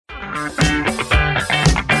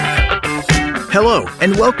Hello,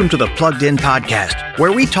 and welcome to the Plugged In Podcast,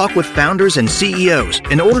 where we talk with founders and CEOs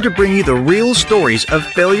in order to bring you the real stories of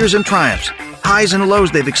failures and triumphs, highs and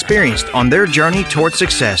lows they've experienced on their journey toward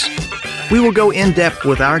success. We will go in depth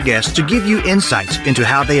with our guests to give you insights into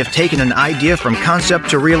how they have taken an idea from concept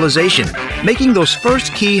to realization, making those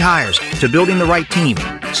first key hires to building the right team,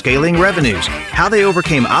 scaling revenues, how they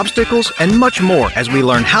overcame obstacles, and much more as we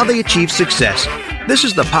learn how they achieved success. This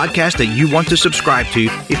is the podcast that you want to subscribe to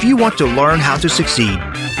if you want to learn how to succeed.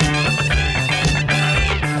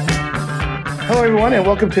 Hello, everyone, and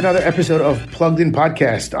welcome to another episode of Plugged In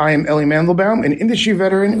Podcast. I am Ellie Mandelbaum, an industry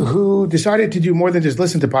veteran who decided to do more than just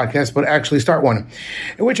listen to podcasts, but actually start one,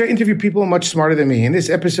 in which I interview people much smarter than me. In this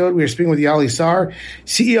episode, we are speaking with Yali Sar,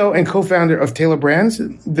 CEO and co-founder of Tailor Brands,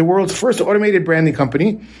 the world's first automated branding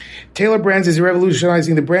company. Tailor Brands is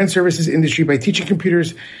revolutionizing the brand services industry by teaching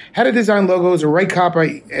computers how to design logos, write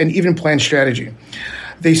copy, and even plan strategy.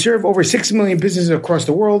 They serve over 6 million businesses across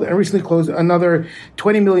the world and recently closed another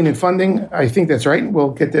 $20 million in funding. I think that's right.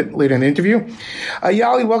 We'll get that later in the interview.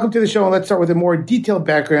 Yali, welcome to the show. And let's start with a more detailed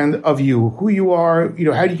background of you, who you are,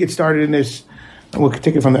 how do you get started in this? And we'll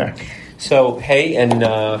take it from there. So, hey, and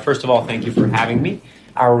first of all, thank you for having me.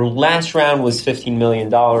 Our last round was $15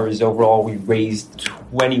 million. Overall, we raised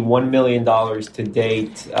 $21 million to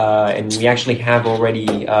date, and we actually have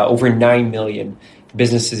already over 9 million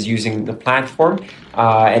businesses using the platform,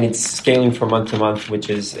 and it's scaling from month to month, which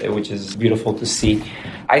is beautiful to see.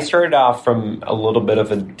 I started off from a little bit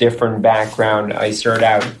of a different background. I started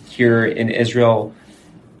out here in Israel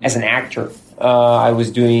as an actor. I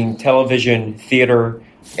was doing television, theater,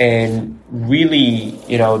 and really,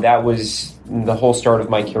 that was the whole start of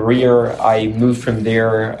my career. I moved from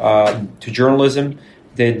there to journalism,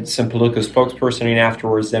 did some political spokespersoning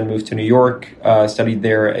afterwards, then moved to New York, studied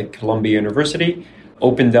there at Columbia University,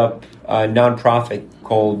 opened up a nonprofit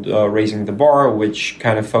called Raising the Bar, which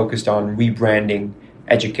kind of focused on rebranding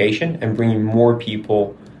education and bringing more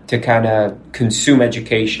people to kind of consume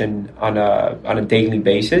education on a daily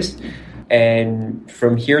basis. And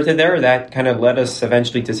from here to there, that kind of led us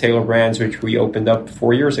eventually to Tailor Brands, which we opened up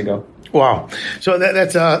 4 years ago. Wow. So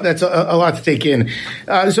that's a lot to take in.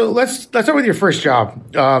 So let's start with your first job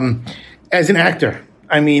as an actor.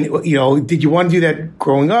 I mean, did you want to do that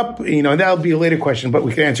growing up? That'll be a later question, but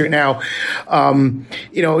we can answer it now.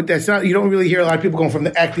 That's not, you don't really hear a lot of people going from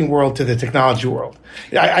the acting world to the technology world.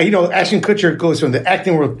 Ashton Kutcher goes from the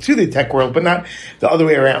acting world to the tech world, but not the other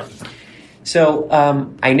way around. So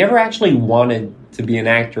I never actually wanted to be an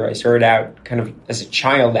actor. I started out kind of as a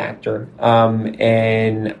child actor,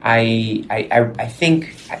 and I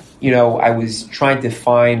think I was trying to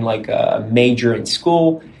find like a major in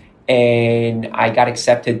school, and I got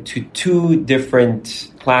accepted to 2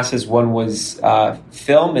 different classes. One was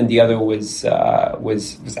film, and the other was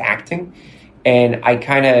acting. And I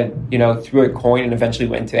kind of threw a coin and eventually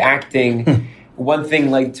went to acting. One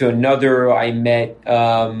thing led to another. I met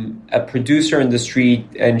a producer in the street,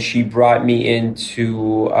 and she brought me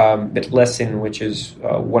into Beit-Lesin, which is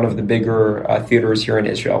one of the bigger theaters here in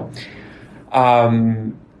Israel.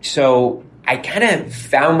 So I kind of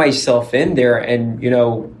found myself in there, and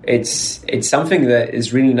it's something that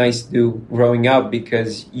is really nice to do growing up,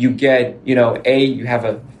 because you get you have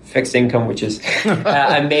a fixed income, which is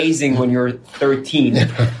amazing when you're 13.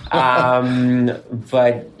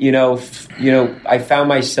 But I found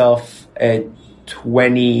myself at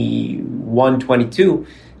 21, 22,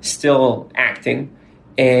 still acting,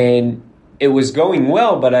 and it was going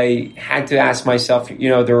well, but I had to ask myself,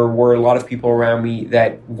 there were a lot of people around me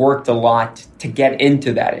that worked a lot to get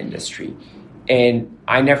into that industry. And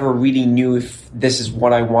I never really knew if this is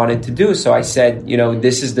what I wanted to do. So I said,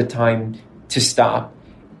 this is the time to stop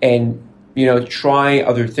and, try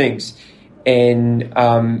other things. And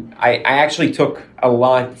I actually took a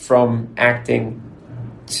lot from acting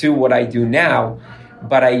to what I do now,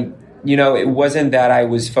 but it wasn't that I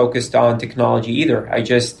was focused on technology either. I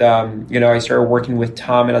just, I started working with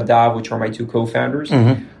Tom and Nadav, which are my 2 co-founders,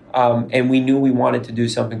 and we knew we wanted to do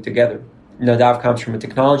something together. Nadav comes from a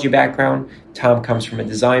technology background, Tom comes from a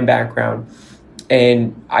design background,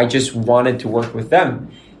 and I just wanted to work with them.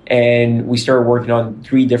 And we started working on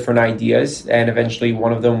 3 different ideas, and eventually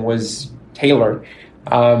one of them was Tailor.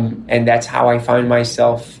 And that's how I find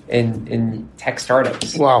myself in tech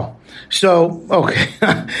startups. Wow. So, okay,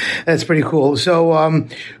 that's pretty cool. So,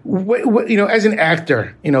 as an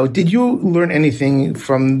actor, did you learn anything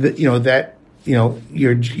from the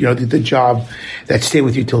job that stayed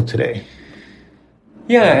with you till today?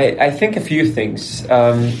 Yeah, I think a few things. There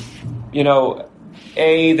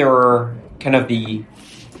are kind of the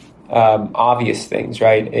obvious things,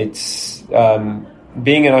 right? It's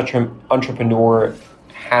being an entrepreneur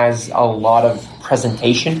has a lot of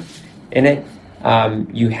presentation in it.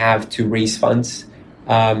 You have to raise funds.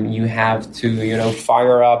 You have to,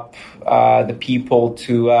 fire up the people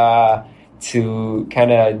to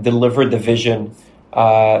kind of deliver the vision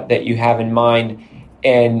that you have in mind.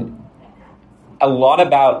 And a lot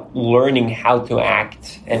about learning how to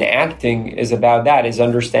act, and acting is about that, is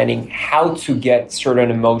understanding how to get certain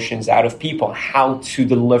emotions out of people, how to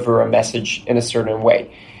deliver a message in a certain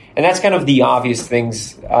way. And that's kind of the obvious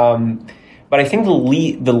things. But I think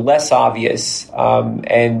the less obvious,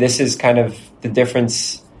 and this is kind of the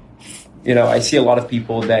difference, I see a lot of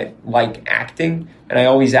people that like acting, and I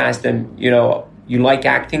always ask them, you like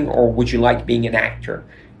acting, or would you like being an actor?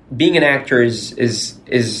 Being an actor is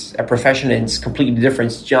a profession, and it's completely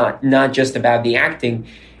different. It's not just about the acting.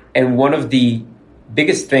 And one of the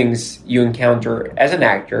biggest things you encounter as an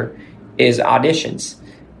actor is auditions.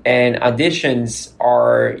 And auditions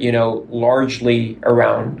are, largely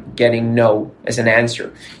around getting no as an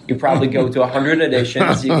answer. You probably go to 100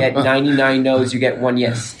 auditions, you get 99 no's, you get one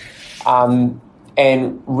yes. And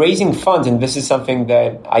raising funds, and this is something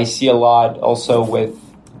that I see a lot also with,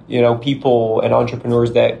 people and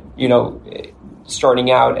entrepreneurs that,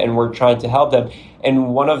 starting out, and we're trying to help them.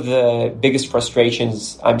 And one of the biggest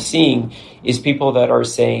frustrations I'm seeing is people that are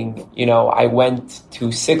saying, I went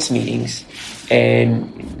to 6 meetings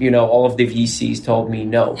and, all of the VCs told me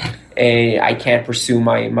no, and I can't pursue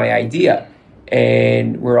my idea.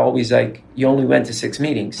 And we're always like, you only went to 6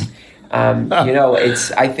 meetings.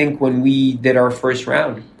 I think when we did our first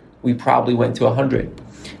round, we probably went to 100.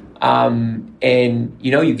 And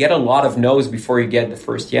you get a lot of no's before you get the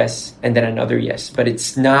first yes, and then another yes. But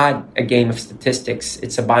it's not a game of statistics.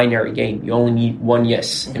 It's a binary game. You only need one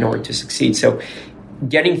yes in order to succeed. So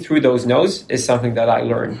getting through those no's is something that I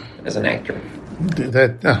learned as an actor.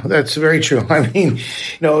 That's very true. I mean,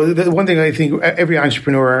 the one thing I think every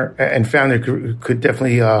entrepreneur and founder could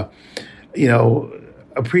definitely,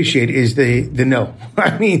 appreciate is the no.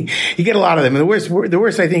 I mean, you get a lot of them. And the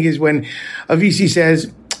worst I think is when a VC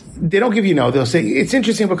says, they don't give you no. They'll say, it's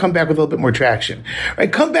interesting, but come back with a little bit more traction.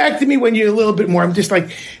 Right? Come back to me when you're a little bit more. I'm just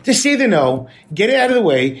like, just say the no, get it out of the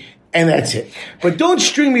way, and that's it. But don't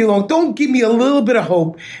string me along. Don't give me a little bit of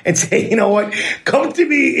hope and say, you know what, come to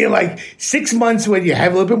me in like 6 months when you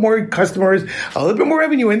have a little bit more customers, a little bit more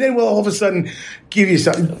revenue, and then we'll all of a sudden give you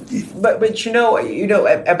something. But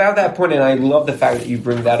about that point, and I love the fact that you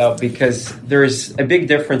bring that up, because there's a big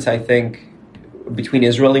difference, I think, between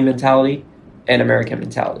Israeli mentality and American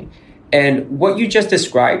mentality. And what you just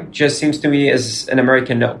described just seems to me as an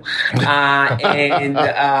American no.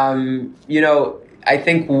 I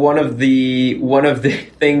think one of the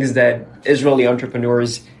things that Israeli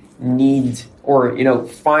entrepreneurs need, or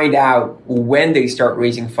find out when they start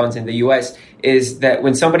raising funds in the US, is that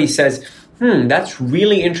when somebody says, that's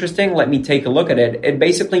really interesting, let me take a look at it, it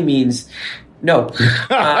basically means no.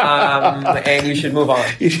 And you should move on.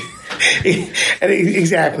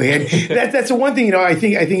 Exactly. And that's the one thing, I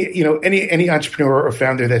think any entrepreneur or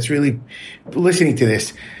founder that's really listening to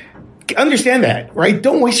this, understand that, right?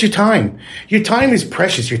 Don't waste your time. Your time is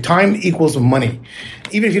precious. Your time equals money.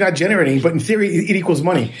 Even if you're not generating, but in theory, it equals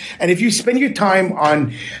money. And if you spend your time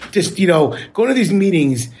on just, going to these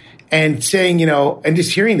meetings and saying, and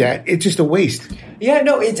just hearing that, it's just a waste. Yeah,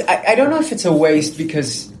 no, I don't know if it's a waste,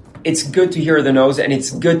 because it's good to hear the no's, and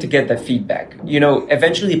it's good to get that feedback.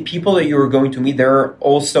 Eventually people that you're going to meet, they're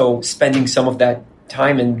also spending some of that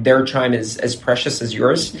time, and their time is as precious as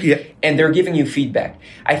yours. Yeah. And they're giving you feedback.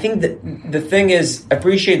 I think that the thing is,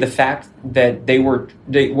 appreciate the fact that they were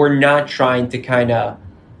not trying to kind of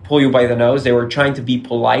pull you by the nose. They were trying to be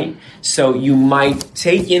polite. So you might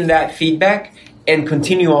take in that feedback and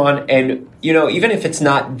continue on. And, even if it's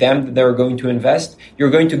not them that they're going to invest, you're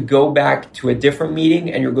going to go back to a different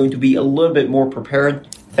meeting, and you're going to be a little bit more prepared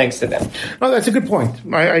thanks to them. No, that's a good point.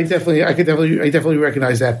 I definitely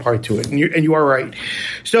recognize that part to it, and you are right.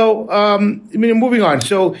 So, moving on.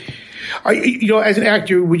 So, as an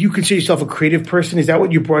actor, would you consider yourself a creative person? Is that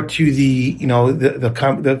what you brought to to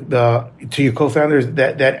your co-founders,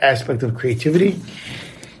 that aspect of creativity?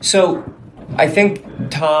 So, I think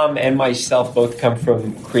Tom and myself both come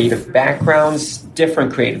from creative backgrounds,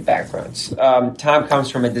 different creative backgrounds. Tom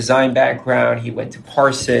comes from a design background. He went to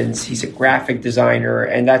Parsons. He's a graphic designer,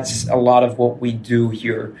 and that's a lot of what we do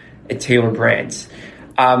here at Taylor Brands.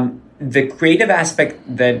 The creative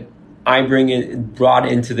aspect that I brought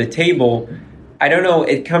into the table, I don't know,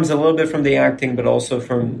 it comes a little bit from the acting, but also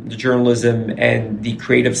from the journalism and the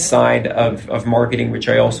creative side of marketing, which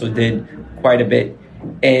I also did quite a bit.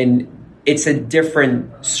 And it's a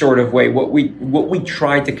different sort of way. What we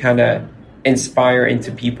try to kind of inspire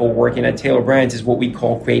into people working at Tailor Brands is what we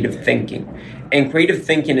call creative thinking. And creative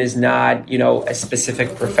thinking is not, a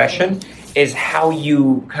specific profession, is how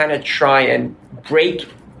you kind of try and break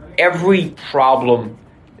every problem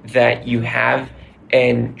that you have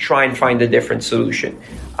and try and find a different solution.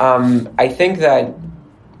 I think that,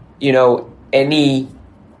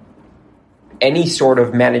 any sort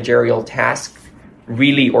of managerial task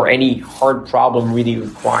really, or any hard problem really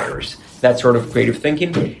requires that sort of creative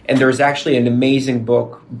thinking. And there's actually an amazing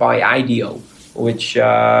book by IDEO, which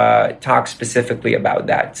talks specifically about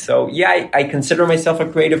that. So yeah, I consider myself a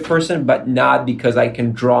creative person, but not because I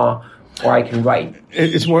can draw or I can write.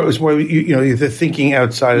 It's more the thinking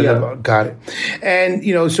outside of the, got it. And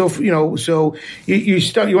so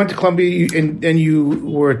you went to Columbia and you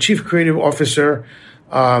were a chief creative officer,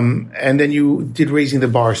 and then you did Raising the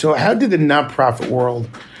Bar. So how did the nonprofit world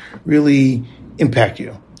really impact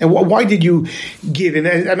you? And why did you give? And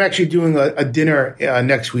I'm actually doing a dinner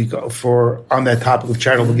next week on that topic of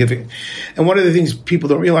charitable giving. And one of the things people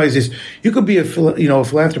don't realize is you could be a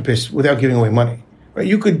philanthropist without giving away money. Right?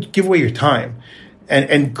 You could give away your time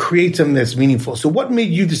and create something that's meaningful. So what made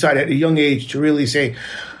you decide at a young age to really say,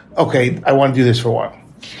 okay, I want to do this for a while?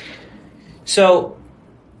 So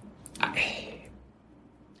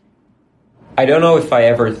I don't know if I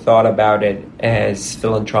ever thought about it as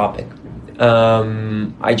philanthropic.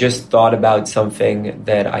 I just thought about something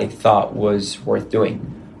that I thought was worth doing.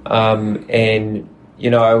 And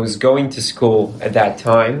I was going to school at that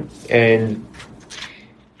time, and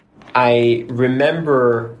I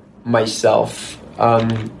remember myself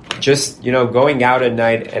just going out at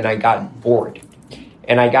night, and I got bored.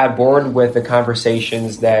 And I got bored with the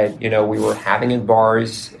conversations that we were having at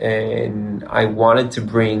bars, and I wanted to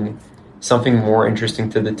bring something more interesting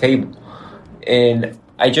to the table. And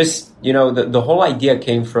I just, the whole idea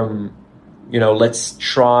came from, let's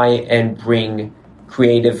try and bring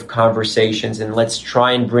creative conversations, and let's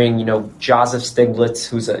try and bring, Joseph Stiglitz,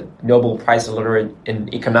 who's a Nobel Prize laureate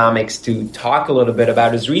in economics, to talk a little bit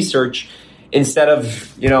about his research instead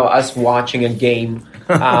of, us watching a game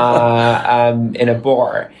in a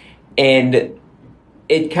bar. And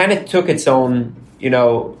it kind of took its own,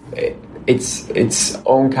 its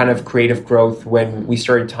own kind of creative growth when we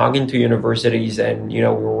started talking to universities, and we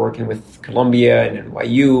were working with Columbia and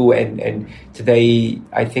NYU, and today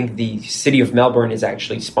I think the city of Melbourne is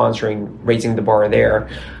actually sponsoring Raising the Bar there,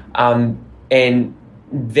 and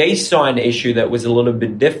they saw an issue that was a little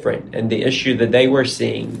bit different, and the issue that they were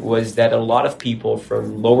seeing was that a lot of people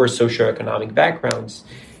from lower socioeconomic backgrounds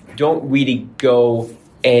don't really go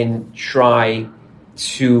and try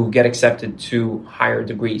to get accepted to higher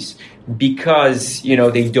degrees because,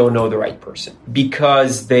 they don't know the right person,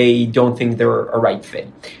 because they don't think they're a right fit.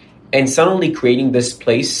 And suddenly creating this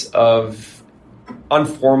place of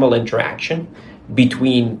informal interaction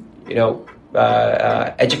between,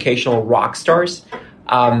 educational rock stars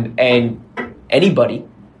and anybody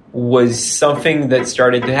was something that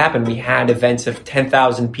started to happen. We had events of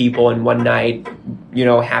 10,000 people in one night,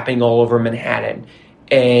 happening all over Manhattan.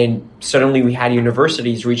 And suddenly we had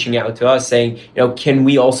universities reaching out to us saying, can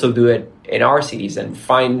we also do it in our cities? And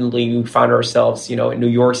finally we found ourselves, in New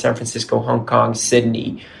York, San Francisco, Hong Kong,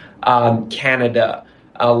 Sydney, Canada,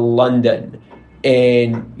 London.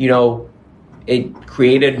 And, it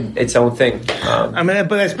created its own thing. But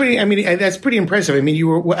that's pretty impressive.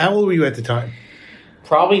 How old were you at the time?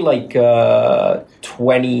 Probably like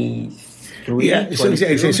 23. Yeah, so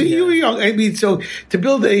you were young. So to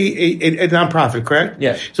build a nonprofit, correct?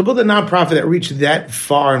 Yeah. So build a nonprofit that reached that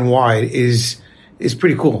far and wide is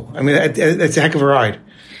pretty cool. That's a heck of a ride.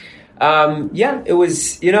 Yeah, it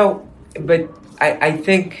was. But I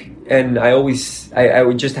think, and I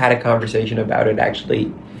just had a conversation about it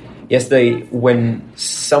actually yesterday when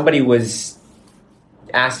somebody was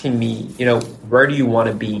asking me, where do you want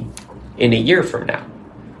to be in a year from now?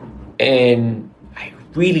 And I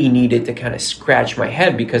really needed to kind of scratch my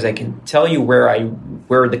head, because I can tell you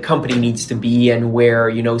where the company needs to be and where,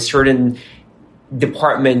 certain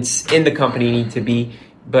departments in the company need to be.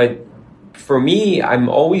 But for me, I'm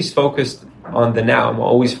always focused on the now. I'm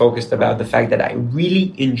always focused about the fact that I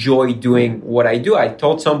really enjoy doing what I do. I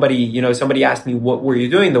told somebody, somebody asked me, what were you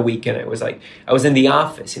doing the weekend? It was like, I was in the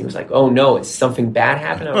office. And he was like, oh no, is something bad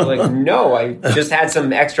happened? I was like, no, I just had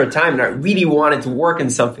some extra time and I really wanted to work in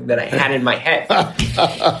something that I had in my head.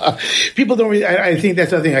 People don't really, I think that's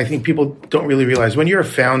the other thing I think people don't really realize. When you're a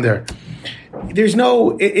founder, there's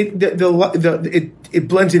no, it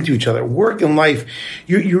blends into each other. Work and life,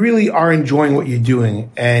 you really are enjoying what you're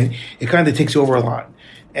doing, and it kind of takes over a lot.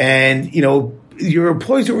 And, your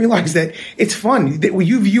employees don't realize that it's fun. That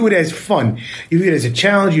you view it as fun. You view it as a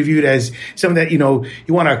challenge. You view it as something that, you know,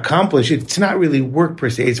 you want to accomplish. It's not really work per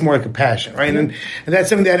se. It's more like a passion, right? And that's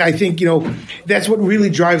something that I think, you know, that's what really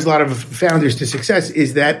drives a lot of founders to success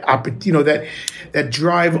is that, you know, that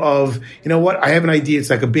drive of, you know what, I have an idea. It's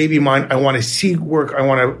like a baby of mine. I want to see work. I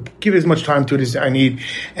want to give as much time to it as I need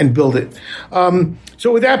and build it.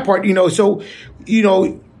 So with that part, you know, so, you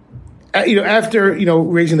know, after, you know,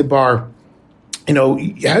 raising the bar, you know,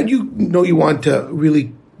 how do you know you want to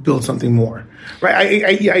really build something more, right?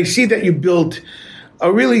 I see that you built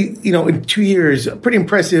a really, you know, in 2 years, a pretty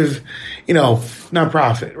impressive, you know,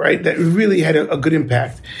 nonprofit, right? That really had a good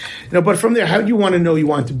impact. You know, but from there, how do you want to know you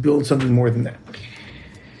want to build something more than that?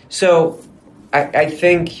 So I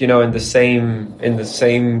think, you know, in the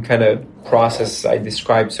same kind of process I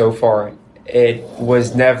described so far, it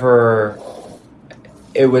was never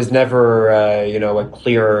you know, a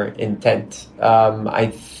clear intent. I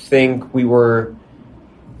think we were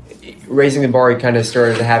raising the bar. It kind of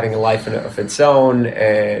started having a life of its own,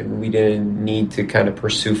 and we didn't need to kind of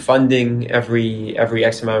pursue funding every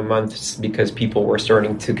X amount of months because people were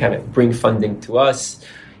starting to kind of bring funding to us.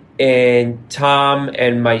 And Tom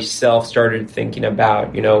and myself started thinking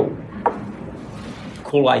about, you know,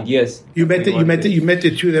 cool ideas. You met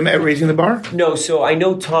the two of them at Raising the Bar? No, so I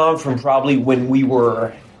know Tom from probably when we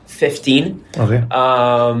were 15. Okay.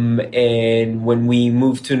 And when we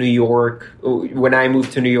moved to New York, when I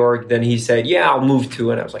moved to New York, then he said, "Yeah, I'll move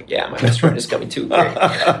too." And I was like, "Yeah, my best friend is coming too." Great.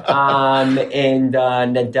 And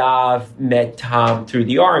Nadav met Tom through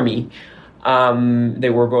the Army. They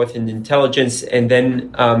were both in intelligence, and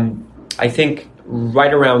then I think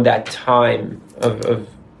right around that time of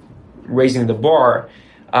Raising the Bar,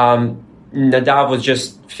 Nadav was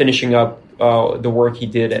just finishing up the work he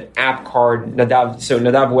did at AppCard.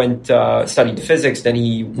 Nadav went studied physics, then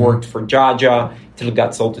he worked for Jaja till it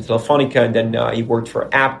got sold to Telefonica, and then he worked for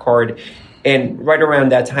AppCard. And right around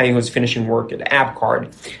that time, he was finishing work at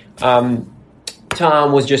AppCard.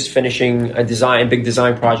 Tom was just finishing a big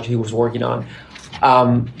design project he was working on,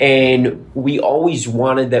 and we always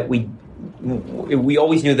wanted that we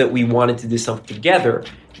always knew that we wanted to do something together,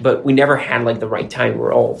 but we never had like the right time.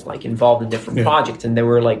 We're all like involved in different projects, and they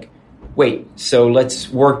were like, "Wait, so let's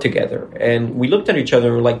work together." And we looked at each other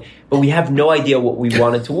and we're like, "But we have no idea what we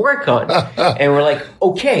wanted to work on." And we're like,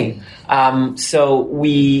 "Okay." So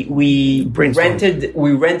we rented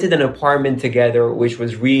an apartment together, which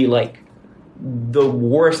was really like the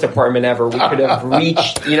worst apartment ever we could have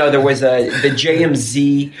reached. You know, there was the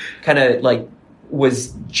JMZ kind of like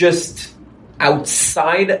was just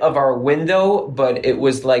outside of our window, but it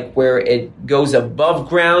was like where it goes above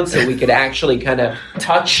ground, so we could actually kind of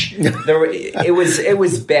touch. It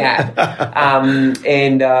was bad,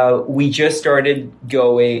 and we just started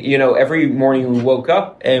going. You know, every morning we woke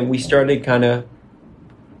up and we started kind of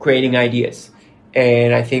creating ideas.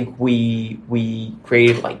 And I think we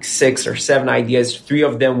created like 6 or 7 ideas. 3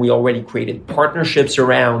 of them we already created partnerships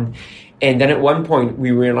around. And then at one point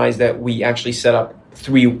we realized that we actually set up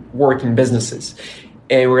 3 working businesses.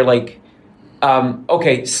 And we're like,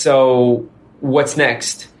 okay, so what's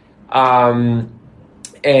next? And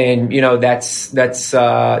you know, that's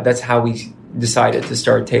how we decided to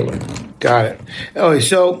start Taylor. Got it. Oh,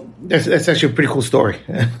 so that's actually a pretty cool story.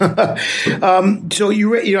 So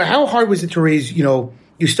you know, how hard was it to raise? You know,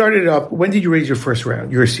 you started up. When did you raise your first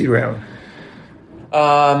round? Your seed round?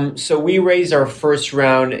 So we raised our first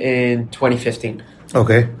round in 2015.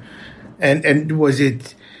 Okay, and was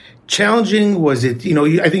it challenging? Was it, you know?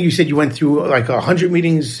 I think you said you went through like 100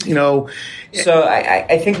 meetings. You know, so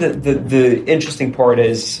I think that the interesting part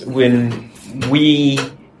is when we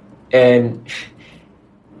and.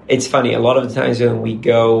 It's funny, a lot of the times when we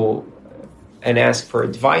go and ask for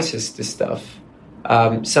advices to stuff,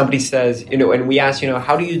 somebody says, you know, and we ask, you know,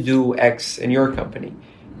 how do you do X in your company?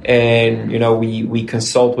 And, you know, we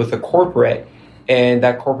consult with a corporate, and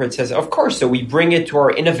that corporate says, of course. So we bring it to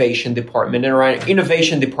our innovation department, and our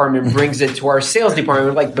innovation department brings it to our sales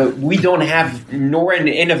department. Like, but we don't have nor an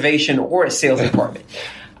innovation or a sales department.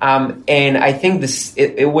 And I think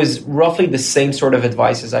it was roughly the same sort of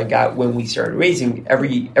advice as I got when we started raising.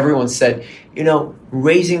 Everyone said, you know,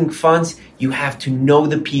 raising funds, you have to know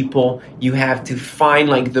the people. You have to find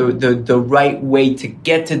like the right way to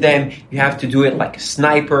get to them. You have to do it like a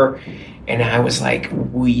sniper. And I was like,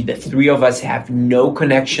 the 3 of us have no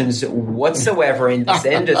connections whatsoever in this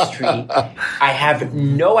industry. I have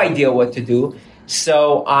no idea what to do.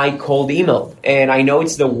 So I cold emailed, and I know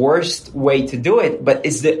it's the worst way to do it, but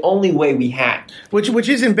it's the only way we had. Which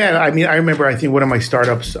isn't bad. I mean, I remember, I think one of my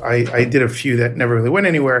startups, I did a few that never really went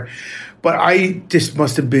anywhere. but I just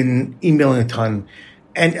must have been emailing a ton.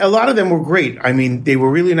 And a lot of them were great. I mean, they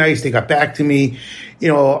were really nice. They got back to me,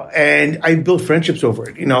 and I built friendships over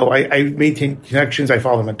it. I maintain connections. I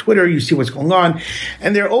follow them on Twitter. You see what's going on.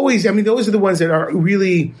 And they're always, those are the ones that are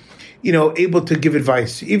really, able to give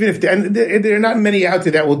advice. Even if there are not many out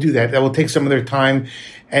there that will do that will take some of their time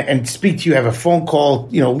and speak to you, have a phone call,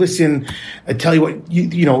 listen, tell you what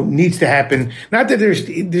needs to happen. Not that there's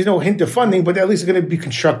no hint of funding, but at least it's going to be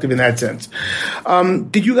constructive in that sense.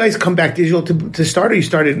 Did you guys come back to Israel to start, or you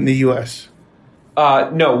started in the U.S.?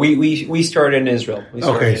 No, we started in Israel.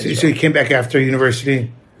 Okay, so you came back after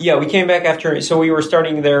university? Yeah, we came back after. So we were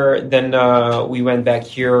starting there. Then we went back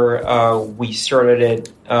here. We started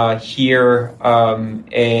it here, and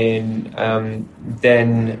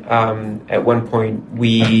then at one point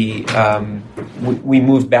we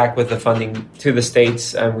moved back with the funding to the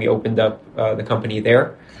States, and we opened up the company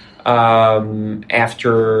there.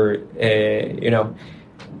 After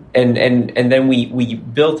and then we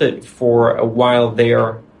built it for a while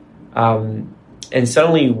there, and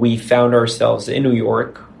suddenly we found ourselves in New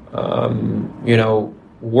York.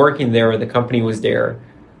 Working there, the company was there.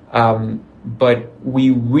 But we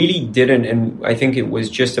really didn't, and I think it was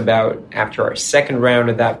just about after our second round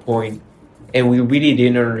at that point, and we really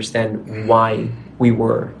didn't understand why we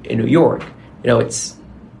were in New York. It's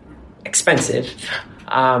expensive.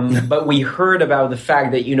 But we heard about the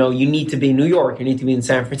fact that, you need to be in New York, you need to be in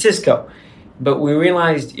San Francisco. But we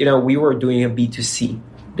realized, we were doing a B2C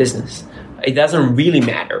business. It doesn't really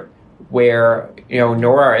matter where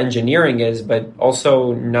nor our engineering is, but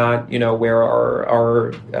also not where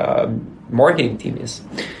our marketing team is.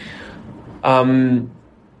 And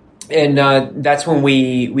that's when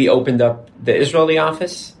we opened up the Israeli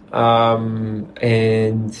office,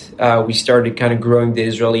 and we started kind of growing the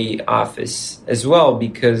Israeli office as well,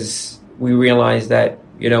 because we realized that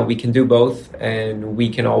we can do both and we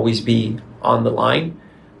can always be on the line.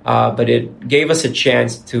 But it gave us a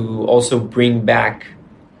chance to also bring back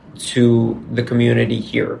to the community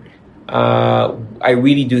here. I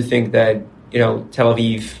really do think that Tel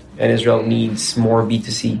Aviv and Israel needs more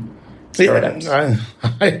B2C startups. I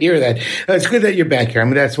hear that. It's good that you're back here.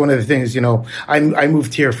 That's one of the things. I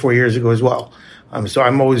moved here 4 years ago as well. So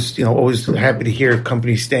I'm always happy to hear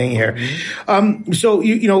companies staying here. Mm-hmm. So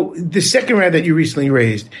the second round that you recently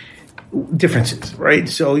raised, differences, right?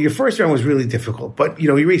 So your first round was really difficult, but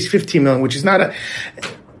you raised $15 million, which is not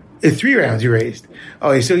 3 rounds you raised.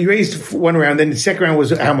 Okay, so you raised one round, then the second round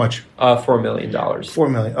was how much? $4 million.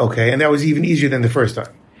 $4 million, okay. And that was even easier than the first time.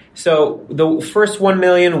 So the first $1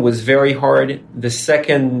 million was very hard. The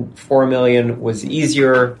second $4 million was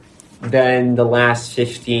easier. Then the last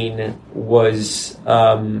 15 was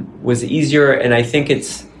easier. And I think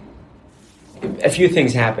it's a few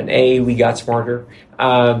things happened. A, we got smarter.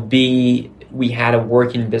 B, we had a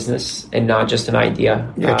working business and not just an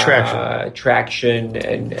idea. Yeah, traction,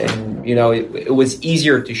 and it was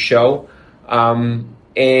easier to show. And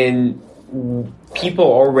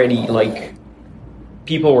people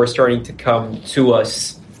were starting to come to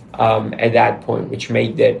us at that point, which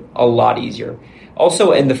made it a lot easier.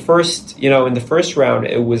 Also, in the first round,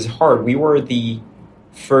 it was hard. We were the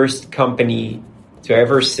first company to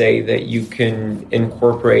ever say that you can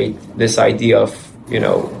incorporate this idea of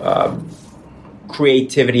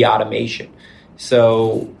creativity automation.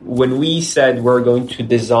 So when we said we're going to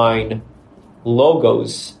design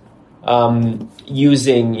logos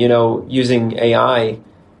using AI,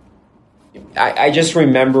 I just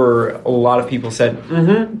remember a lot of people said,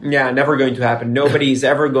 yeah, never going to happen. Nobody's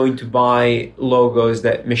ever going to buy logos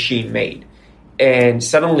that machine made. And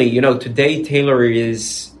suddenly, today Taylor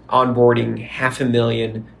is onboarding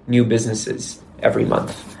 500,000 new businesses every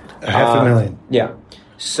month. 500,000. Yeah.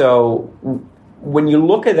 So when you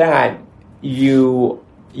look at that, you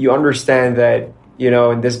understand that,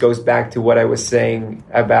 and this goes back to what I was saying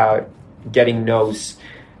about getting no's.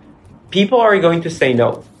 People are going to say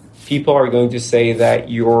no. People are going to say that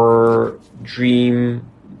your dream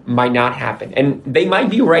might not happen. And they might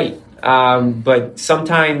be right. But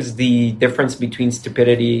sometimes the difference between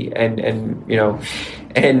stupidity and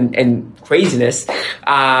craziness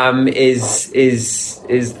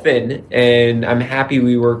is thin. And I'm happy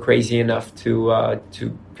we were crazy enough to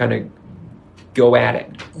kind of go at it.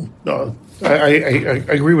 No, I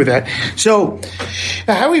agree with that. So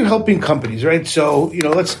how are you helping companies, right? So,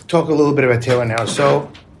 let's talk a little bit about Taylor now. So,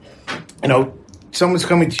 someone's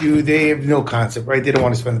coming to you, they have no concept, right? They don't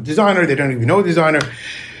want to spend a designer, they don't even know a designer.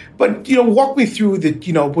 But, walk me through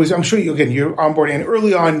because I'm sure you're onboarding, and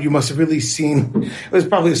early on you must have really seen it was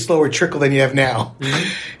probably a slower trickle than you have now.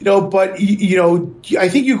 Mm-hmm. But, I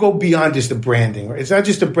think you go beyond just the branding, right? It's not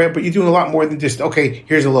just a brand, but you're doing a lot more than just, okay,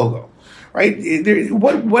 here's a logo, right?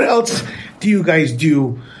 What else do you guys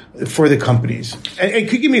do for the companies? And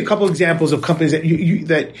could you give me a couple examples of companies that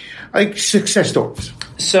that like success stories?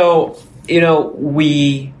 So,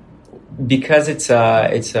 because it's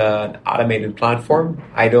an automated platform,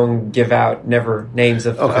 I don't give out names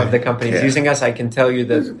of the companies using us. I can tell you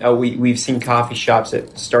that we've seen coffee shops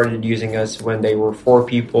that started using us when they were 4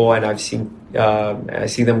 people, and I see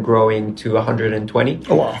them growing to 120.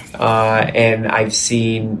 Oh wow! And I've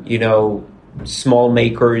seen small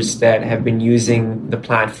makers that have been using the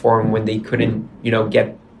platform when they couldn't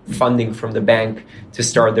get funding from the bank to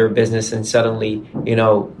start their business, and suddenly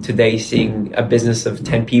today seeing a business of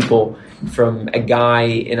 10 people from a guy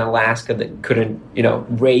in Alaska that couldn't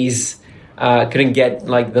couldn't get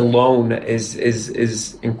like the loan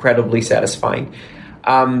is incredibly satisfying.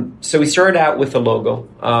 So we started out with a logo,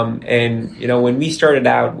 and when we started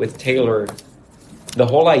out with Taylor, the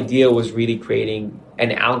whole idea was really creating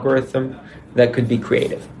an algorithm that could be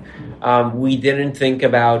creative. We didn't think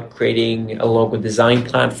about creating a logo design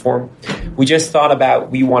platform. We just thought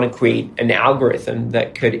about we want to create an algorithm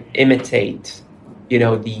that could imitate,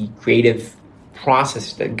 the creative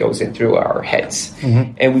process that goes in through our heads.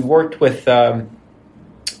 Mm-hmm. And we worked with a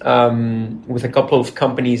couple of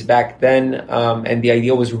companies back then, and the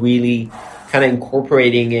idea was really kind of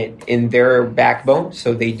incorporating it in their backbone,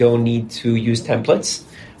 so they don't need to use templates,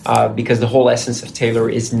 because the whole essence of Taylor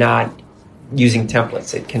is not using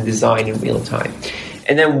templates. It can design in real time.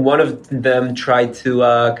 And then one of them tried to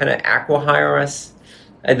kind of acqui-hire us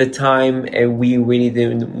at the time, and we really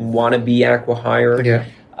didn't want to be acqui-hired. Yeah.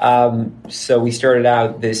 So we started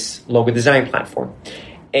out this logo design platform.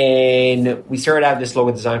 And we started out this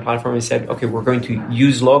logo design platform and said, okay, we're going to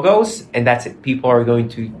use logos, and that's it. People are going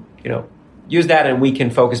to, use that, and we can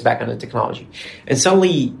focus back on the technology. And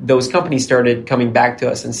suddenly those companies started coming back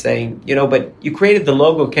to us and saying, but you created the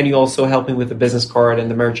logo. Can you also help me with the business card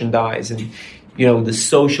and the merchandise and, the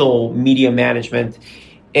social media management?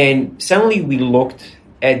 And suddenly we looked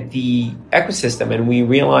at the ecosystem and we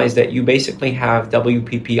realized that you basically have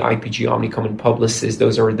WPP, IPG, Omnicom, and Publicis.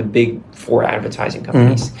 Those are the big 4 advertising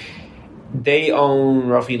companies. Mm-hmm. They own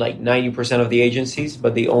roughly like 90% of the agencies,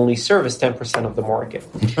 but they only service 10% of the market.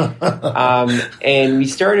 And we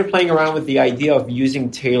started playing around with the idea of using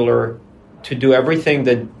Taylor to do everything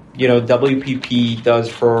that WPP does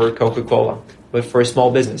for Coca-Cola, but for a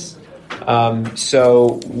small business.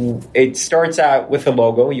 So it starts out with a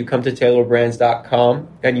logo. You come to taylorbrands.com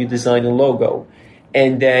and you design a logo,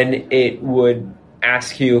 and then it would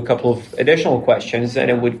ask you a couple of additional questions, and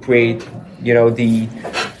it would create, the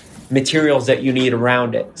materials that you need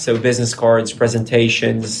around it. So business cards,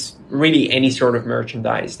 presentations, really any sort of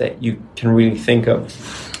merchandise that you can really think of.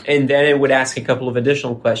 And then it would ask a couple of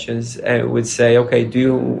additional questions. And it would say, okay,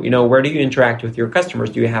 where do you interact with your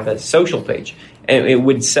customers? Do you have a social page? And it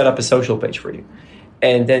would set up a social page for you.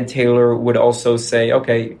 And then Taylor would also say,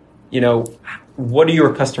 okay, what do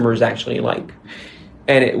your customers actually like?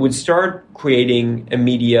 And it would start creating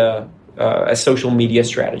a social media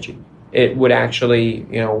strategy. It would actually,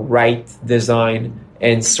 write, design,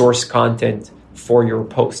 and source content for your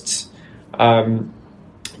posts. And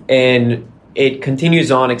it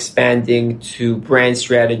continues on expanding to brand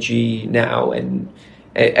strategy now and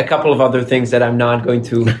a couple of other things that I'm not going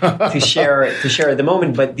to share at the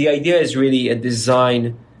moment. But the idea is really a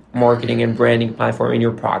design, marketing, and branding platform in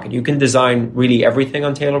your pocket. You can design really everything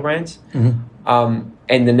on Taylor Brands. Mm-hmm.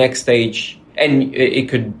 And the next stage, and it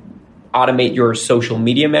could automate your social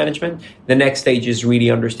media management. The next stage is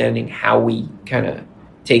really understanding how we kind of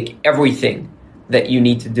take everything that you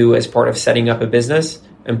need to do as part of setting up a business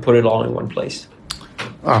and put it all in one place.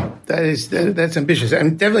 Oh, that's ambitious.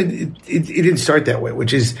 And definitely it didn't start that way,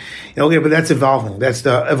 which is, but that's evolving. That's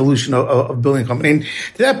the evolution of building a company. And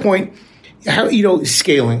to that point, how,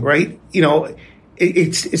 scaling, right?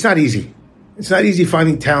 It's not easy. It's not easy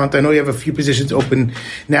finding talent. I know you have a few positions open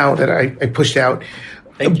now that I pushed out.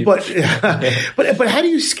 Thank you. But how do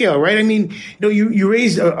you scale, right? I mean, you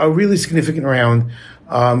raised a really significant round.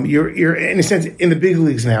 You're in a sense in the big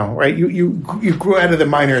leagues now, right? You grew out of the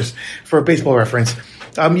minors, for a baseball reference.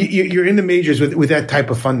 You're in the majors with that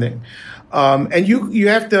type of funding, and you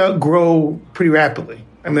have to grow pretty rapidly.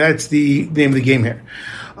 I mean, that's the name of the game here.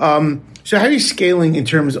 So how are you scaling in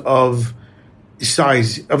terms of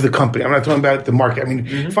size of the company. I'm not talking about the market. I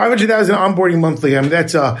mean, 500,000 onboarding monthly. I mean,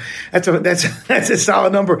 that's a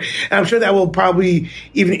solid number. And I'm sure that will probably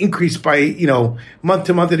even increase by, month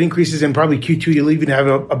to month. It increases, and probably Q2 you'll even have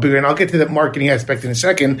a bigger. And I'll get to that marketing aspect in a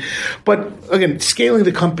second. But again, scaling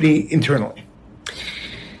the company internally.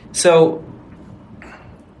 So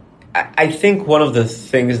I think one of the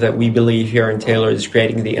things that we believe here in Taylor is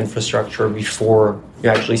creating the infrastructure before you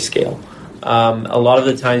actually scale. A lot of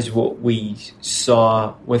the times what we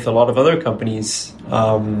saw with a lot of other companies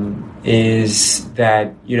is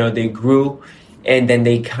that, they grew and then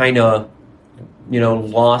they kind of,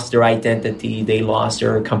 lost their identity. They lost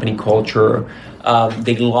their company culture.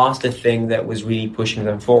 They lost the thing that was really pushing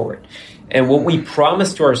them forward. And what we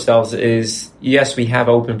promised to ourselves is, yes, we have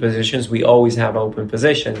open positions. We always have open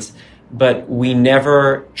positions, but we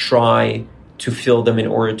never try to fill them in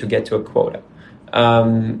order to get to a quota.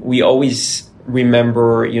 We always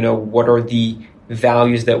remember, what are the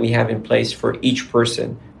values that we have in place for each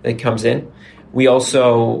person that comes in. We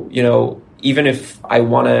also, even if I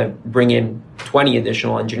want to bring in 20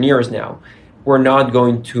 additional engineers now, we're not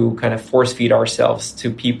going to kind of force feed ourselves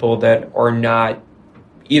to people that are not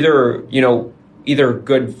either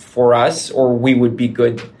good for us or we would be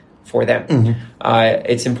good for them. Mm-hmm.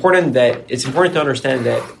 It's important to understand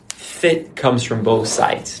that fit comes from both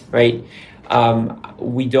sides, right?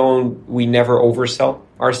 We never oversell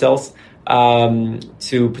ourselves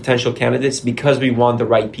to potential candidates because we want the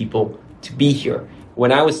right people to be here.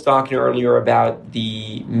 When I was talking earlier about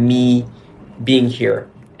me being here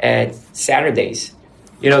at Saturdays,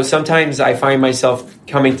 sometimes I find myself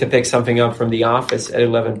coming to pick something up from the office at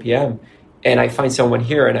 11 p.m. and I find someone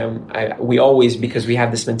here, and we always, because we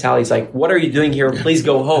have this mentality, it's like, what are you doing here? Please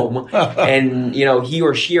go home. And he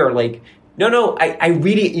or she are like, no, I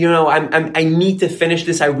really, I need to finish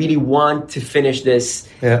this. I really want to finish this.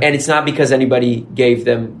 Yeah. And it's not because anybody gave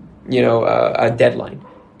them, a deadline.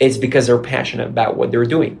 It's because they're passionate about what they're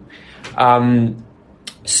doing.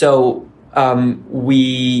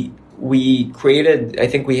 We created, I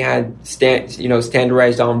think we had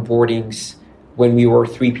standardized onboardings when we were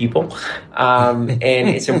 3 people. And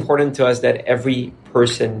it's important to us that every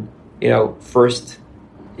person, first,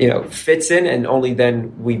 fits in, and only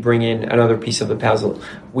then we bring in another piece of the puzzle.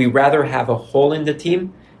 We rather have a hole in the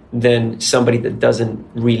team than somebody that doesn't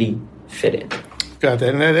really fit in. Got that.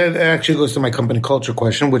 And that actually goes to my company culture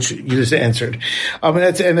question, which you just answered.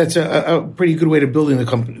 That's a pretty good way to building the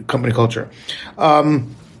company culture. What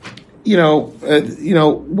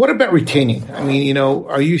about retaining? I mean,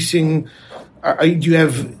 are you seeing? Do you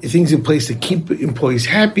have things in place to keep employees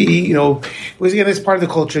happy? Because again, that's part of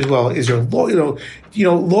the culture as well. Is there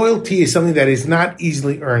loyalty is something that is not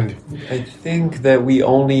easily earned. I think that we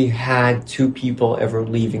only had 2 people ever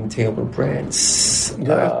leaving Taylor Brands,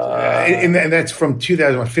 and that's from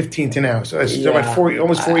 2015 to now. So that's about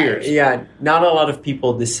almost 4 years. Not a lot of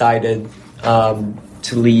people decided to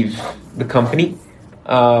leave the company,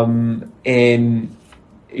 and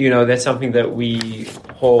that's something that we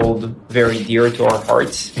hold very dear to our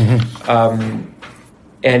hearts. Mm-hmm.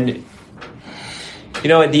 And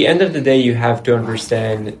at the end of the day, you have to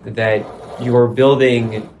understand that you're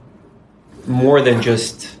building more than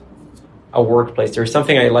just a workplace. There's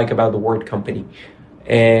something I like about the word company,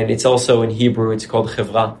 and it's also in Hebrew, it's called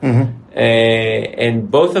chevra. Mm-hmm.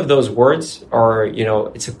 And both of those words are,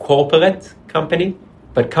 it's a corporate company,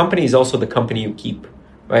 but company is also the company you keep.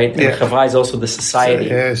 Right? And chevra is also the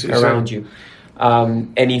society around you.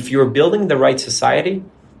 And if you're building the right society,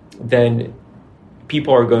 then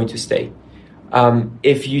people are going to stay.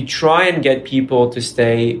 If you try and get people to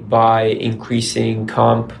stay by increasing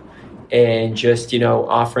comp and just,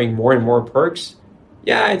 offering more and more perks,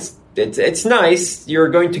 it's nice. You're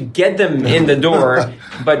going to get them in the door,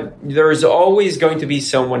 but there's always going to be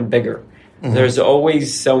someone bigger. Mm-hmm. There's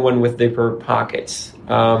always someone with deeper pockets.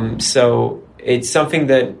 So it's something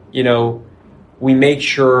that, we make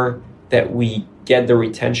sure that we get the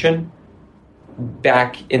retention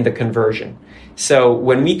back in the conversion. So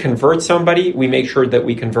when we convert somebody, we make sure that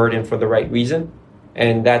we convert in for the right reason.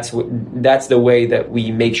 And that's the way that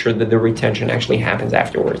we make sure that the retention actually happens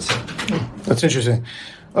afterwards. That's interesting.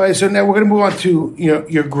 All right, so now we're going to move on to,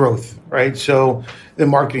 your growth, right? So the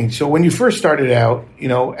marketing. So when you first started out,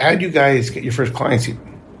 how did you guys get your first clients?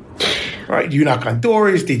 Right? Do you knock on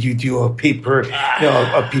doors? Did you do a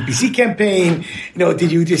PPC campaign? Did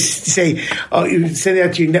you just say, you send it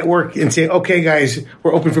out to your network and say, okay, guys,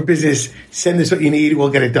 we're open for business. Send us what you need.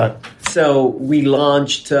 We'll get it done. So we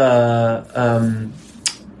launched,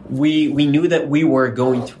 we knew that we were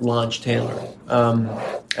going to launch Taylor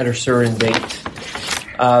at a certain date.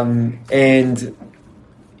 And,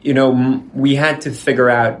 we had to figure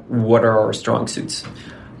out what are our strong suits.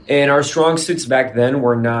 And our strong suits back then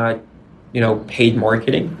were not, paid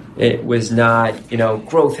marketing. It was not,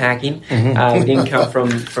 growth hacking. I didn't come from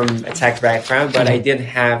a tech background, but I did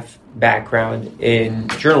have background in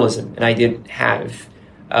journalism, and I did have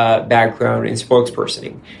background in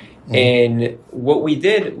spokespersoning. And what we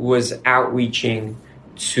did was outreaching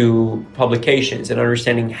to publications and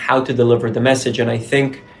understanding how to deliver the message. And I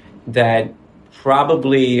think that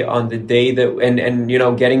probably on the day that,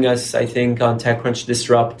 and getting us, I think, on TechCrunch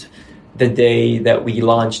Disrupt the day that we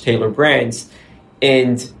launched Taylor Brands.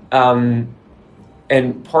 And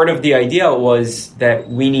part of the idea was that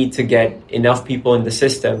we need to get enough people in the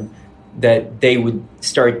system that they would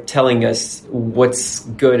start telling us what's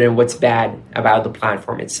good and what's bad about the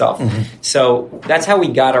platform itself. So that's how we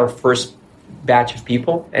got our first batch of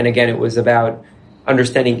people. And again, it was about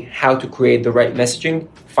understanding how to create the right messaging,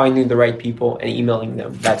 finding the right people, and emailing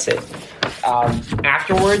them. That's it.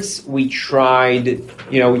 Afterwards, we tried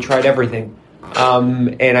everything.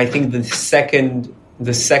 And I think the second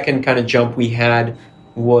kind of jump we had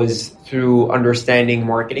was through understanding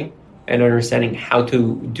marketing and understanding how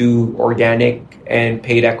to do organic and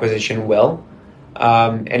paid acquisition well.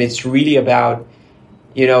 And it's really about,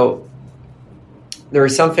 there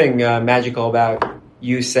is something magical about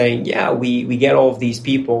you saying, yeah, we get all of these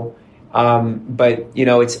people, but,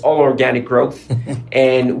 it's all organic growth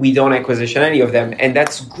and we don't acquisition any of them. And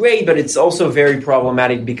that's great, but it's also very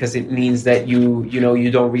problematic because it means that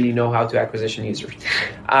you don't really know how to acquisition users.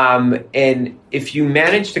 And if you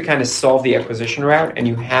manage to kind of solve the acquisition route and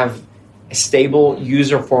you have a stable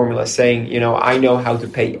user formula saying, I know how to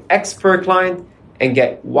pay X per client and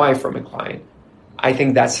get Y from a client, I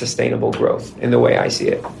think that's sustainable growth in the way I see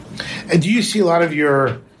it. And do you see a lot of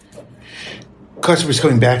your customers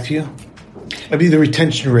coming back to you? Maybe the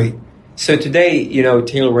retention rate. So today,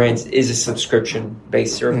 Taylor Brands is a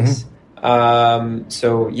subscription-based service.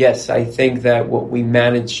 So yes, I think that what we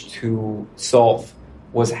managed to solve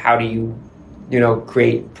was how do you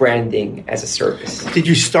create branding as a service. Did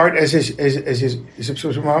you start as a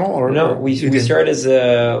subscription model, or no? We started as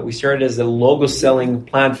a logo selling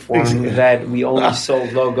platform that we only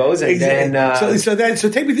sold logos, and then so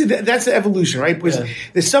take me through that's the evolution, right? Because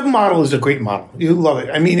the sub model is a great model. You love it.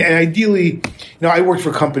 I mean, and ideally, I worked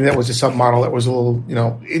for a company that was a sub model that was a little,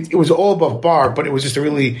 it was all above bar, but it was just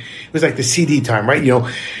it was like the CD time, right?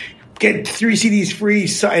 Get 3 CDs free,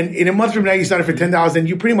 and in a month from now you sign up for $10, and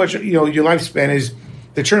you pretty much, your lifespan is,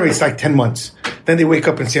 the churn rate's like 10 months. Then they wake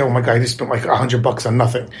up and say, oh my God, I just spent like $100 on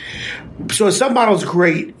nothing. So a sub model is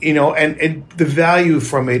great, and the value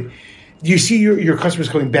from it. Do you see your customers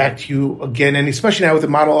coming back to you again? And especially now with the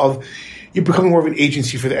model of you're becoming more of an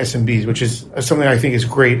agency for the SMBs, which is something I think is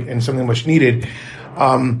great and something much needed.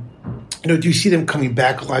 Do you see them coming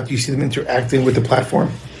back a lot? Do you see them interacting with the platform?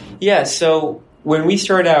 Yeah, so when we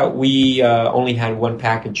started out, we only had one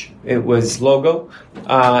package. It was logo,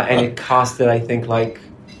 and it costed, I think, like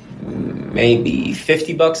maybe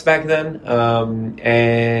 $50 back then.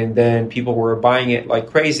 And then people were buying it like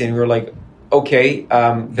crazy, and we were like, okay,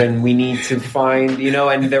 then we need to find,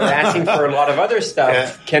 and they were asking for a lot of other stuff.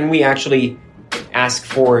 Yeah. Can we actually ask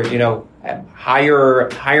for, a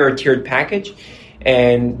higher tiered package?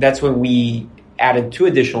 And that's when we added 2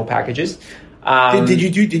 additional packages. Did you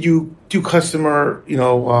do customer,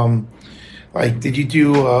 did you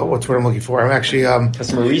do what's what I'm looking for? I'm actually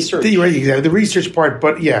customer research. Exactly, the research part.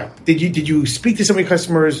 But yeah, did you speak to so many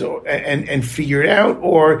customers and figure it out,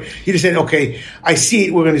 or you just said, okay, I see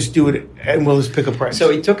it, we're going to just do it, and we'll just pick a price?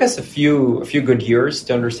 So it took us a few good years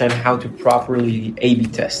to understand how to properly A/B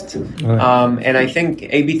test. Right. And I think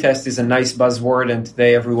A/B test is a nice buzzword, and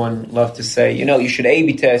today everyone loves to say, you should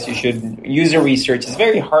A/B test, you should user research. It's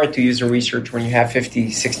very hard to user research when you have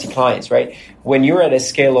 50, 60 clients, right? When you're at a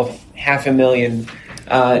scale of 500,000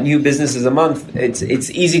 new businesses a month,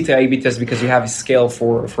 it's easy to A/B test because you have a scale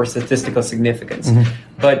for statistical significance. Mm-hmm.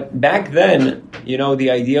 But back then,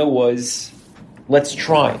 the idea was, let's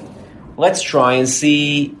try and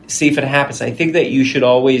see if it happens. I think that you should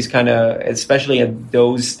always kind of, especially at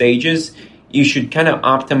those stages, you should kind of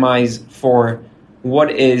optimize for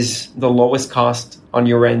what is the lowest cost on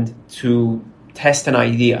your end to test an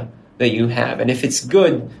idea that you have. And if it's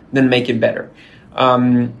good, then make it better.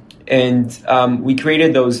 We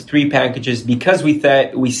created those 3 packages because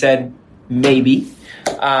we said maybe,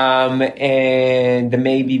 and the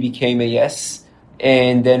maybe became a yes.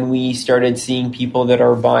 And then we started seeing people that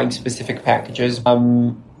are buying specific packages.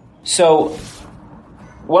 So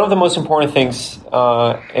one of the most important things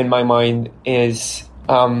in my mind is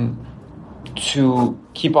to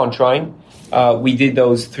keep on trying we did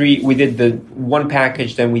those three. We did the one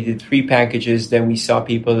package, then we did 3 packages. Then we saw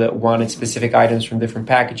people that wanted specific items from different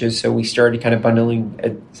packages, so we started kind of bundling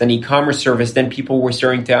as an e-commerce service. Then people were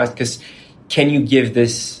starting to ask us, "Can you give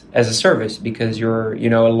this as a service? Because a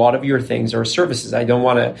lot of your things are services. I don't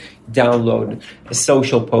want to download a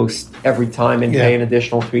social post every time and pay an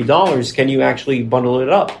additional $3. Can you actually bundle it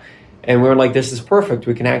up?" And we were like, "This is perfect.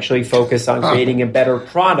 We can actually focus on creating a better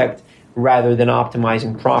product rather than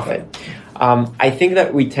optimizing profit." I think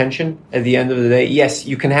that retention, at the end of the day, yes,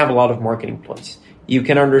 you can have a lot of marketing plays. You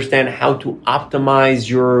can understand how to optimize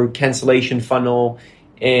your cancellation funnel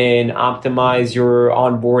and optimize your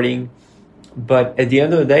onboarding. But at the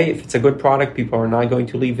end of the day, if it's a good product, people are not going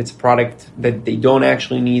to leave. If it's a product that they don't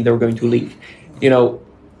actually need, they're going to leave.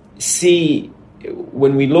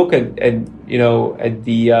 When we look at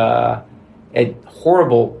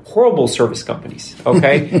horrible service companies,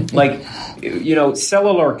 okay?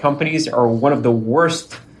 Cellular companies are one of the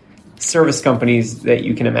worst service companies that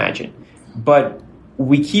you can imagine. But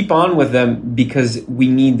we keep on with them because we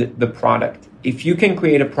need the product. If you can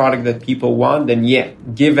create a product that people want, then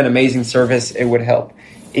give an amazing service, it would help.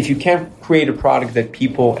 If you can't create a product that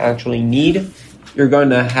people actually need, you're going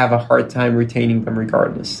to have a hard time retaining them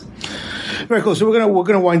regardless. Very cool. So we're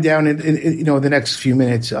gonna wind down in the next few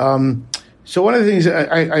minutes. So one of the things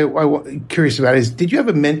I'm curious about is, did you have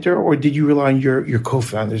a mentor, or did you rely on your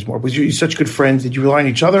co-founders more? Was you such good friends? Did you rely on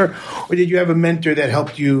each other, or did you have a mentor that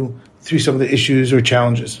helped you through some of the issues or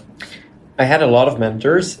challenges? I had a lot of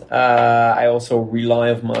mentors. I also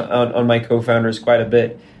rely on my co-founders quite a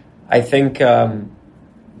bit. I think,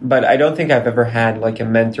 but I don't think I've ever had like a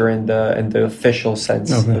mentor in the official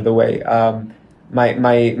sense of the way.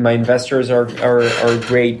 My investors are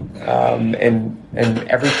great, and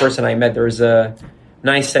every person I met, there's a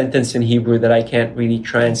nice sentence in Hebrew that I can't really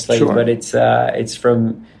translate, but it's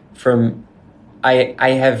from I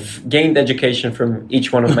have gained education from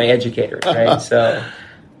each one of my educators, right? So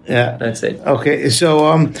that's it. Okay, so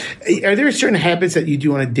are there certain habits that you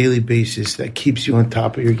do on a daily basis that keeps you on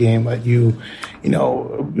top of your game, that you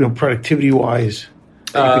productivity wise,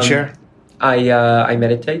 that you could share? I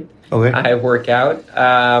meditate. Okay. I work out,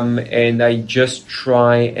 and I just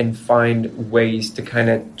try and find ways to kind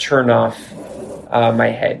of turn off my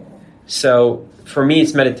head. So for me,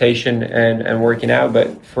 it's meditation and working out,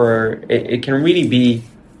 but it can really be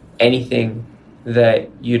anything that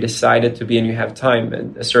you decided to be and you have time.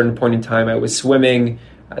 At a certain point in time, I was swimming.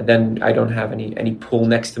 Then I don't have any pool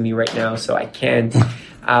next to me right now, so I can't.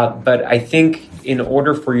 But I think in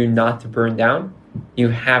order for you not to burn down, you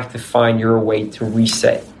have to find your way to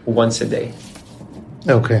reset once a day.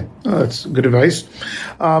 Okay. Oh, that's good advice.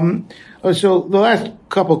 So the last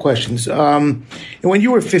couple of questions. When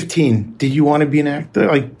you were 15, did you want to be an actor?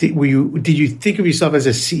 Like, did you think of yourself as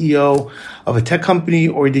a CEO of a tech company,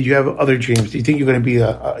 or did you have other dreams? Do you think you're going to be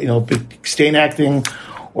stay in acting,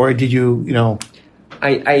 or did you,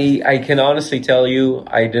 I can honestly tell you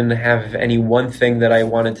I didn't have any one thing that I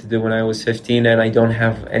wanted to do when I was 15, and I don't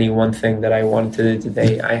have any one thing that I wanted to do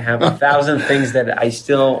today. I have 1,000 things that I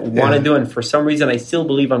still want to do, and for some reason I still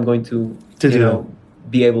believe I'm going to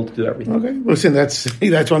be able to do everything. Okay, listen, that's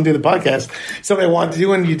why I'm doing the podcast. Something I want to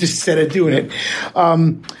do, and you just said it doing it.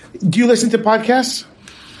 Do you listen to podcasts?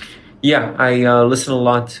 Yeah, I listen a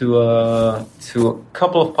lot to a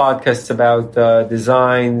couple of podcasts about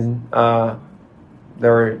design.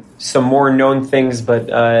 There are some more known things, but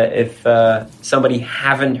if somebody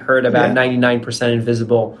haven't heard about 99%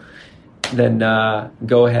 Invisible, then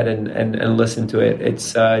go ahead and listen to it.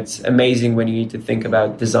 It's amazing when you need to think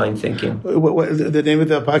about design thinking. What the name of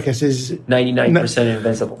the podcast is? 99%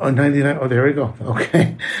 Invisible. Oh, 99. Oh, there we go.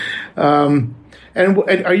 Okay. And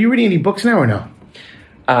are you reading any books now or no?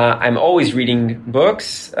 I'm always reading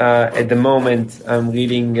books. At the moment, I'm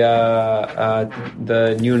reading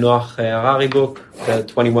the new Noach Harari book, the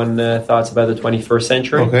 21 Thoughts About the 21st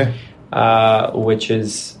Century, which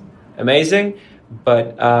is amazing.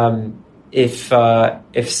 But if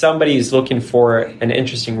somebody is looking for an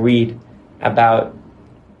interesting read about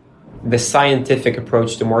the scientific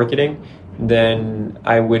approach to marketing, then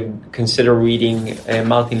I would consider reading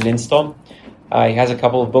Martin Lindstrom. He has a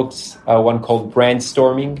couple of books, one called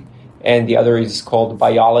Brandstorming, and the other is called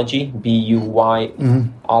Biology,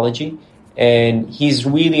 B-U-Y-ology. And he's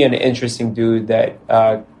really an interesting dude that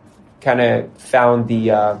kind of found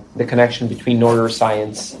the connection between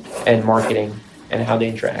neuroscience and marketing and how they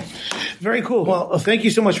interact. Very cool. Well, thank you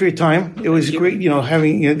so much for your time. It was great,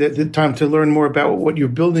 having the time to learn more about what you're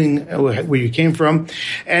building, where you came from.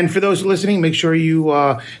 And for those listening, make sure you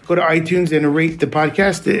go to iTunes and rate the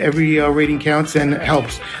podcast. Every rating counts and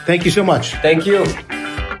helps. Thank you so much. Thank you.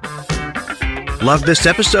 Love this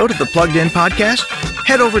episode of the Plugged In Podcast?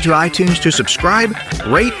 Head over to iTunes to subscribe,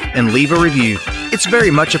 rate, and leave a review. It's very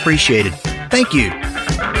much appreciated. Thank you.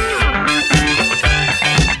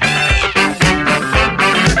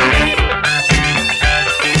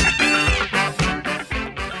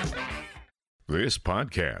 This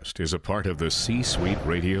podcast is a part of the C-Suite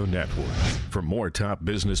Radio Network. For more top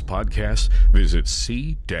business podcasts, visit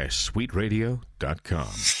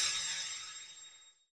c-suiteradio.com.